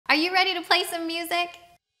Are you ready to play some music?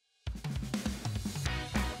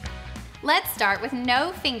 Let's start with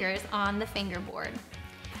no fingers on the fingerboard.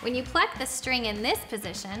 When you pluck the string in this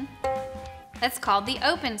position, that's called the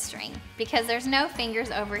open string because there's no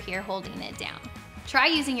fingers over here holding it down. Try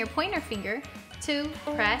using your pointer finger to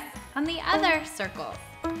press on the other circles.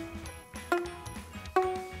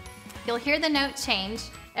 You'll hear the note change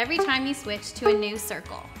every time you switch to a new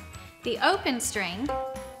circle. The open string,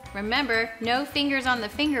 remember, no fingers on the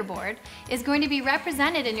fingerboard, is going to be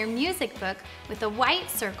represented in your music book with a white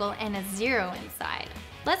circle and a 0 inside.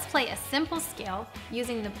 Let's play a simple scale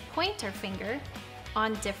using the pointer finger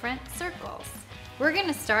on different circles. We're going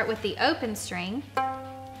to start with the open string,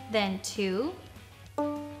 then 2,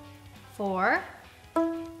 4,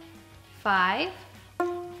 5,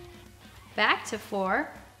 back to 4,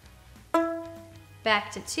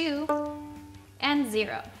 back to 2, and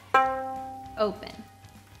 0. Open.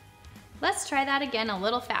 Let's try that again a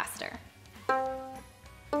little faster.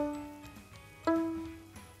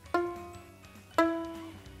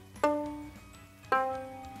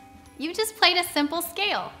 You just played a simple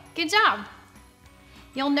scale. Good job.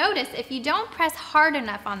 You'll notice if you don't press hard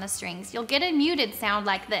enough on the strings, you'll get a muted sound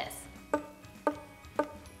like this.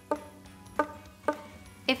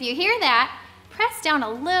 If you hear that, press down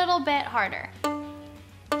a little bit harder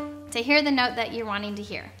to hear the note that you're wanting to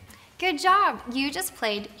hear. Good job, you just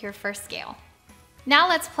played your first scale. Now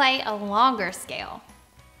let's play a longer scale.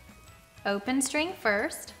 Open string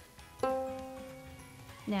first.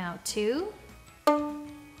 Now 2,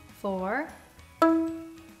 4,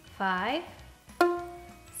 5,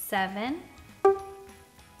 7,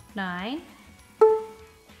 9,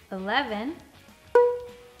 11,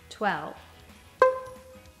 12.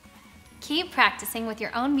 Keep practicing with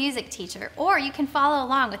your own music teacher, or you can follow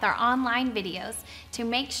along with our online videos to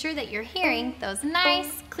make sure that you're hearing those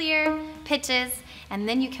nice, clear pitches, and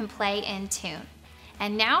then you can play in tune.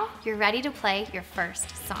 And now you're ready to play your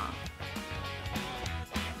first song.